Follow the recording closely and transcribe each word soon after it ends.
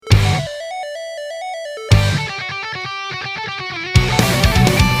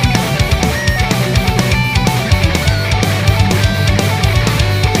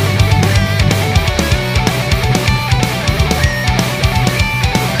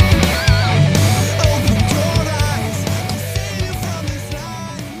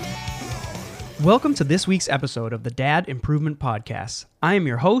Welcome to this week's episode of the Dad Improvement Podcast. I am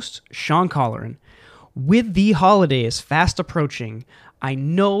your host, Sean Colleran. With the holidays fast approaching, I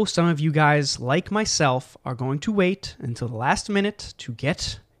know some of you guys, like myself, are going to wait until the last minute to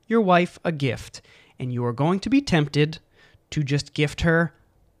get your wife a gift, and you are going to be tempted to just gift her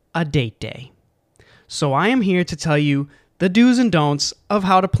a date day. So I am here to tell you the do's and don'ts of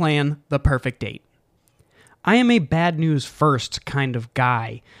how to plan the perfect date. I am a bad news first kind of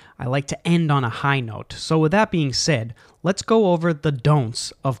guy. I like to end on a high note. So with that being said, let's go over the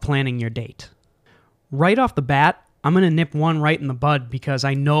don'ts of planning your date. Right off the bat, I'm going to nip one right in the bud because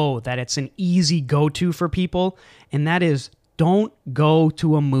I know that it's an easy go-to for people, and that is don't go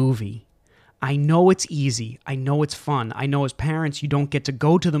to a movie. I know it's easy. I know it's fun. I know as parents you don't get to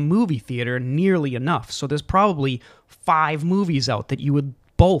go to the movie theater nearly enough, so there's probably 5 movies out that you would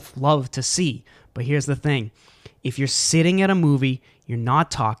both love to see. But here's the thing. If you're sitting at a movie, you're not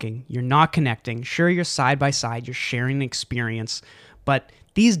talking, you're not connecting, sure, you're side by side, you're sharing an experience, but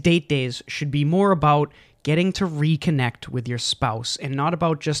these date days should be more about getting to reconnect with your spouse and not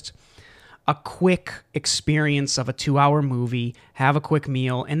about just a quick experience of a 2-hour movie, have a quick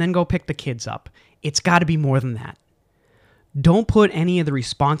meal, and then go pick the kids up. It's got to be more than that. Don't put any of the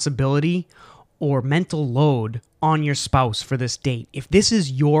responsibility or mental load on your spouse for this date. If this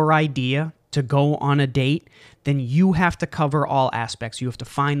is your idea to go on a date, then you have to cover all aspects. You have to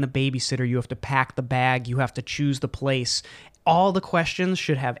find the babysitter, you have to pack the bag, you have to choose the place. All the questions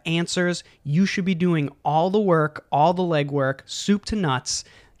should have answers. You should be doing all the work, all the legwork, soup to nuts.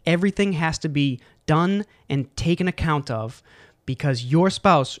 Everything has to be done and taken account of because your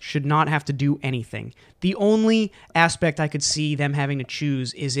spouse should not have to do anything. The only aspect I could see them having to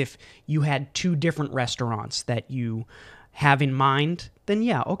choose is if you had 2 different restaurants that you have in mind, then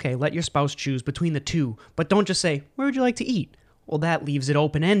yeah, okay, let your spouse choose between the 2, but don't just say, where would you like to eat? Well, that leaves it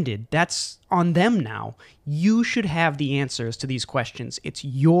open-ended. That's on them now. You should have the answers to these questions. It's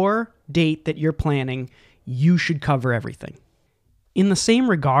your date that you're planning. You should cover everything. In the same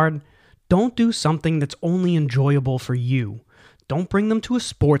regard, don't do something that's only enjoyable for you. Don't bring them to a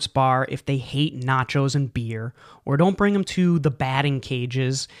sports bar if they hate nachos and beer, or don't bring them to the batting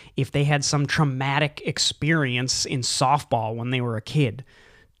cages if they had some traumatic experience in softball when they were a kid.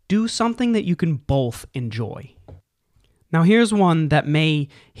 Do something that you can both enjoy. Now here's one that may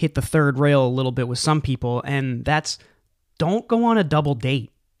hit the third rail a little bit with some people, and that's don't go on a double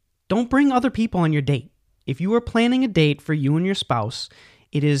date. Don't bring other people on your date. If you are planning a date for you and your spouse,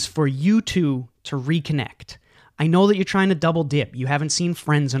 it is for you two to reconnect. I know that you're trying to double dip. You haven't seen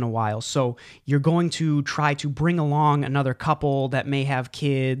friends in a while, so you're going to try to bring along another couple that may have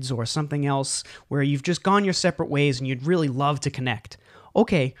kids or something else where you've just gone your separate ways and you'd really love to connect.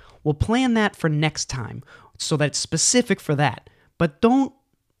 Okay, we'll plan that for next time so that it's specific for that. But don't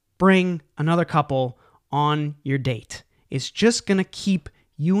bring another couple on your date. It's just going to keep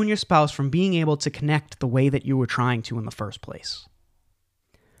you and your spouse from being able to connect the way that you were trying to in the first place.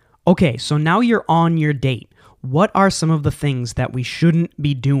 Okay, so now you're on your date. What are some of the things that we shouldn't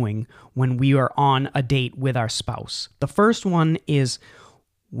be doing when we are on a date with our spouse? The first one is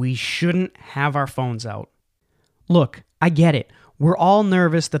we shouldn't have our phones out. Look, I get it. We're all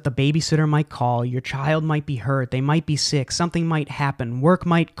nervous that the babysitter might call, your child might be hurt, they might be sick, something might happen, work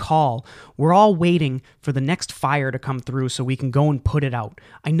might call. We're all waiting for the next fire to come through so we can go and put it out.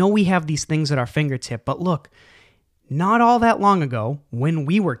 I know we have these things at our fingertip, but look, not all that long ago, when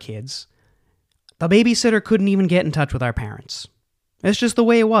we were kids, the babysitter couldn't even get in touch with our parents. It's just the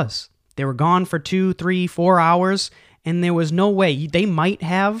way it was. They were gone for 2, 3, 4 hours, and there was no way. They might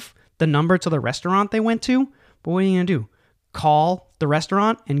have the number to the restaurant they went to, but what are you going to do? Call the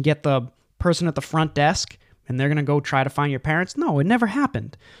restaurant and get the person at the front desk and they're going to go try to find your parents? No, it never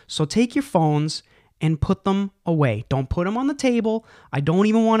happened. So take your phones and put them away. Don't put them on the table. I don't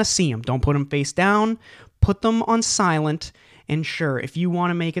even want to see them. Don't put them face down. Put them on silent. And sure, if you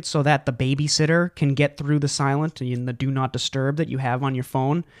want to make it so that the babysitter can get through the silent and the do not disturb that you have on your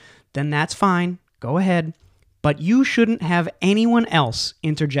phone, then that's fine. Go ahead. But you shouldn't have anyone else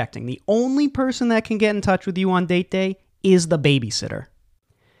interjecting. The only person that can get in touch with you on date day is the babysitter.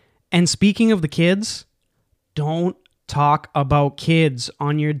 And speaking of the kids, don't talk about kids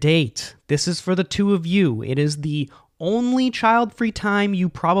on your date. This is for the 2 of you. It is the only child-free time you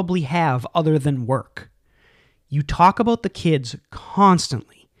probably have other than work. You talk about the kids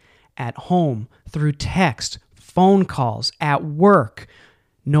constantly, at home, through text, phone calls, at work.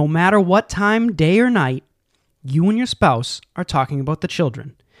 No matter what time, day or night, you and your spouse are talking about the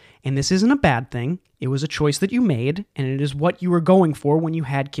children. And this isn't a bad thing. It was a choice that you made, and it is what you were going for when you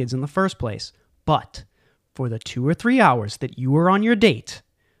had kids in the first place. But for the 2 or 3 hours that you were on your date,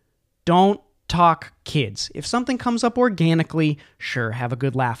 don't talk kids. If something comes up organically, sure, have a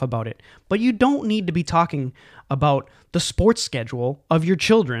good laugh about it. But you don't need to be talking about the sports schedule of your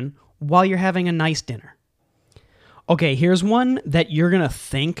children while you're having a nice dinner. Okay, here's one that you're going to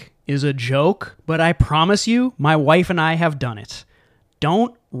think is a joke, but I promise you, my wife and I have done it.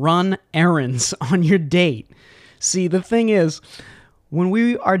 Don't run errands on your date. See, the thing is, when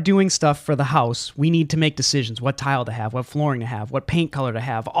we are doing stuff for the house, we need to make decisions. What tile to have, what flooring to have, what paint color to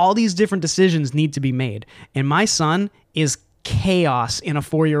have. All these different decisions need to be made. And my son is chaos in a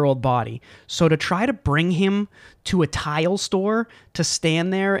 4-year-old body. So to try to bring him to a tile store to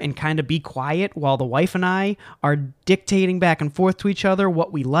stand there and kind of be quiet while the wife and I are dictating back and forth to each other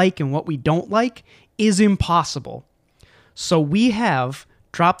what we like and what we don't like is impossible. So we have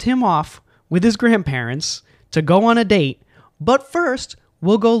dropped him off with his grandparents to go on a date, but first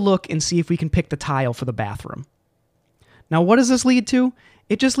we'll go look and see if we can pick the tile for the bathroom. Now, what does this lead to?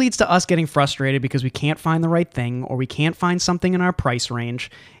 It just leads to us getting frustrated because we can't find the right thing or we can't find something in our price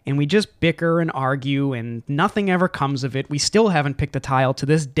range, and we just bicker and argue and nothing ever comes of it. We still haven't picked a tile to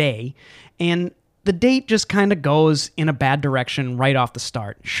this day, and the date just kind of goes in a bad direction right off the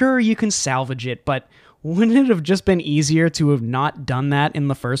start. Sure, you can salvage it, but wouldn't it have just been easier to have not done that in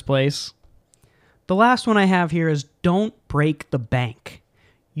the first place? The last one I have here is don't break the bank.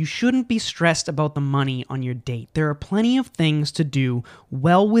 You shouldn't be stressed about the money on your date. There are plenty of things to do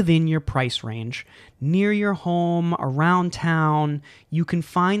well within your price range. Near your home, around town, you can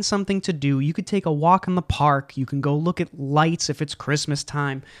find something to do. You could take a walk in the park. You can go look at lights if it's Christmas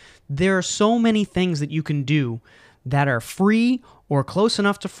time. There are so many things that you can do that are free or close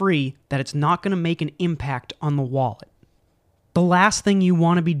enough to free that it's not going to make an impact on the wallet. The last thing you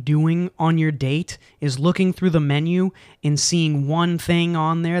want to be doing on your date is looking through the menu and seeing one thing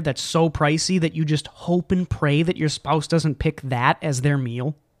on there that's so pricey that you just hope and pray that your spouse doesn't pick that as their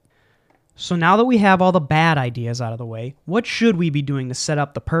meal. So now that we have all the bad ideas out of the way, what should we be doing to set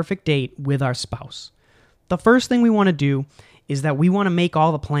up the perfect date with our spouse? The first thing we want to do is that we want to make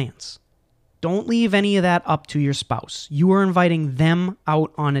all the plans. Don't leave any of that up to your spouse. You are inviting them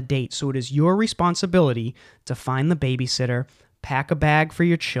out on a date, so it is your responsibility to find the babysitter, pack a bag for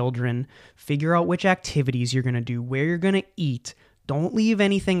your children, figure out which activities you're going to do, where you're going to eat. Don't leave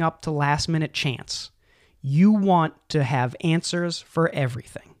anything up to last-minute chance. You want to have answers for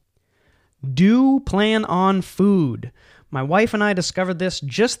everything. Do plan on food. My wife and I discovered this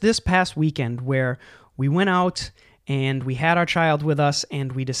just this past weekend where we went out and we had our child with us,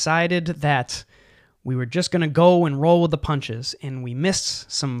 and we decided that we were just going to go and roll with the punches, and we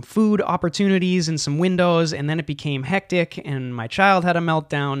missed some food opportunities and some windows, and then it became hectic, and my child had a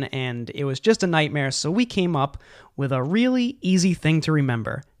meltdown, and it was just a nightmare, so we came up with a really easy thing to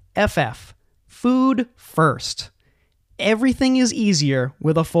remember. FF, food first. Everything is easier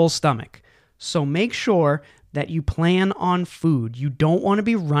with a full stomach, so make sure that you plan on food. You don't want to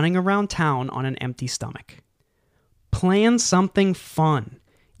be running around town on an empty stomach. Plan something fun.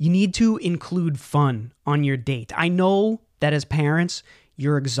 You need to include fun on your date. I know that as parents,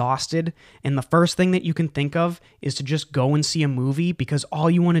 you're exhausted, and the first thing that you can think of is to just go and see a movie because all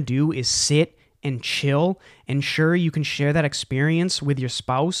you want to do is sit and chill. And sure, you can share that experience with your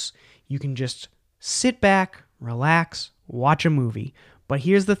spouse. You can just sit back, relax, watch a movie. But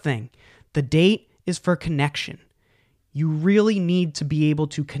here's the thing. The date is for connection. You really need to be able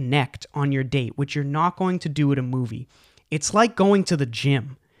to connect on your date, which you're not going to do at a movie. It's like going to the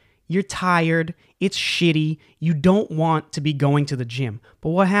gym. You're tired, it's shitty, you don't want to be going to the gym. But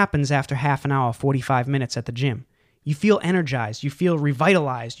what happens after half an hour, 45 minutes at the gym? You feel energized, you feel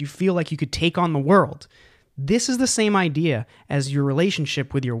revitalized, you feel like you could take on the world. This is the same idea as your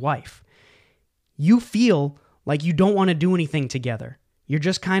relationship with your wife. You feel like you don't want to do anything together. You're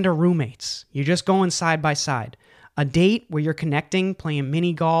just kind of roommates. You're just going side by side. A date where you're connecting, playing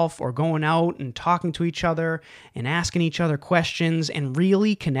mini golf, or going out and talking to each other and asking each other questions and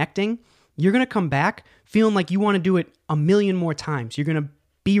really connecting, you're going to come back feeling like you want to do it a million more times. You're going to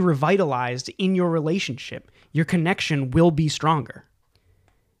be revitalized in your relationship. Your connection will be stronger.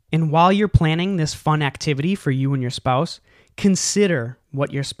 And while you're planning this fun activity for you and your spouse, consider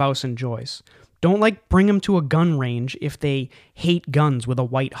what your spouse enjoys. Don't bring them to a gun range if they hate guns with a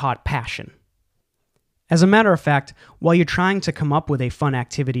white-hot passion. As a matter of fact, while you're trying to come up with a fun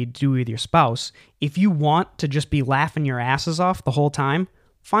activity to do with your spouse, if you want to just be laughing your asses off the whole time,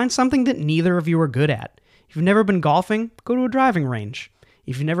 find something that neither of you are good at. If you've never been golfing, go to a driving range.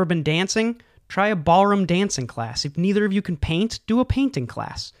 If you've never been dancing, try a ballroom dancing class. If neither of you can paint, do a painting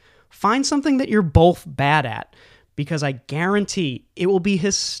class. Find something that you're both bad at, because I guarantee it will be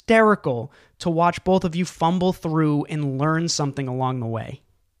hysterical to watch both of you fumble through and learn something along the way.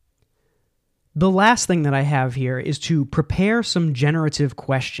 The last thing that I have here is to prepare some generative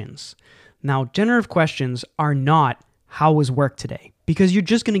questions. Now, generative questions are not, how was work today? Because you're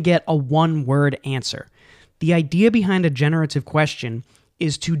just going to get a one-word answer. The idea behind a generative question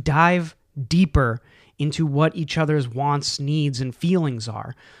is to dive deeper into what each other's wants, needs, and feelings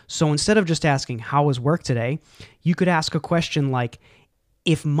are. So instead of just asking, how was work today? You could ask a question like,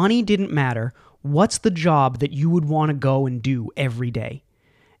 if money didn't matter, what's the job that you would want to go and do every day?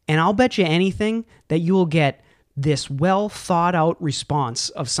 And I'll bet you anything that you will get this well thought out response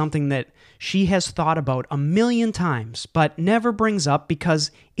of something that she has thought about a million times, but never brings up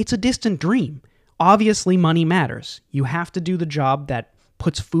because it's a distant dream. Obviously, money matters. You have to do the job that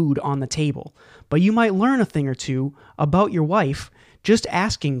puts food on the table. But you might learn a thing or two about your wife just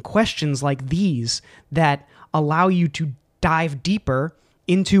asking questions like these that allow you to dive deeper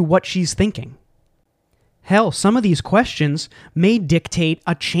into what she's thinking. Hell, some of these questions may dictate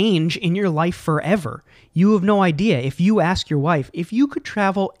a change in your life forever. You have no idea. If you ask your wife, if you could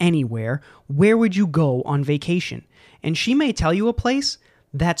travel anywhere, where would you go on vacation? And she may tell you a place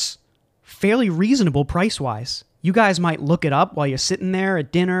that's fairly reasonable price-wise. You guys might look it up while you're sitting there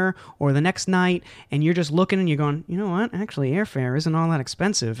at dinner or the next night, and you're just looking and you're going, you know what? Actually, airfare isn't all that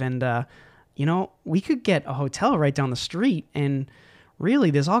expensive. And, we could get a hotel right down the street, and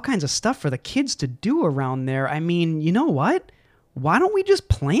really, there's all kinds of stuff for the kids to do around there. I mean, you know what? Why don't we just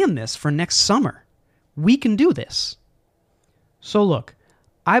plan this for next summer? We can do this. So look,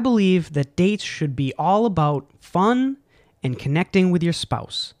 I believe that dates should be all about fun and connecting with your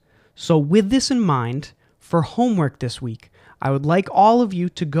spouse. So with this in mind, for homework this week, I would like all of you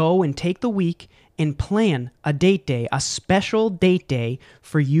to go and take the week and plan a date day, a special date day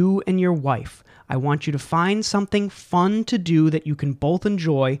for you and your wife. I want you to find something fun to do that you can both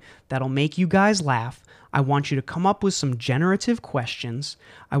enjoy that'll make you guys laugh. I want you to come up with some generative questions.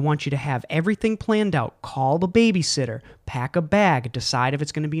 I want you to have everything planned out. Call the babysitter, pack a bag, decide if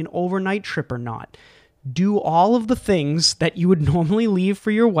it's going to be an overnight trip or not. Do all of the things that you would normally leave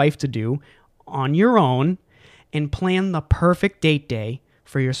for your wife to do on your own and plan the perfect date day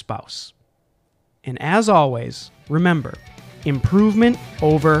for your spouse. And as always, remember, improvement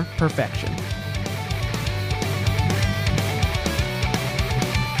over perfection.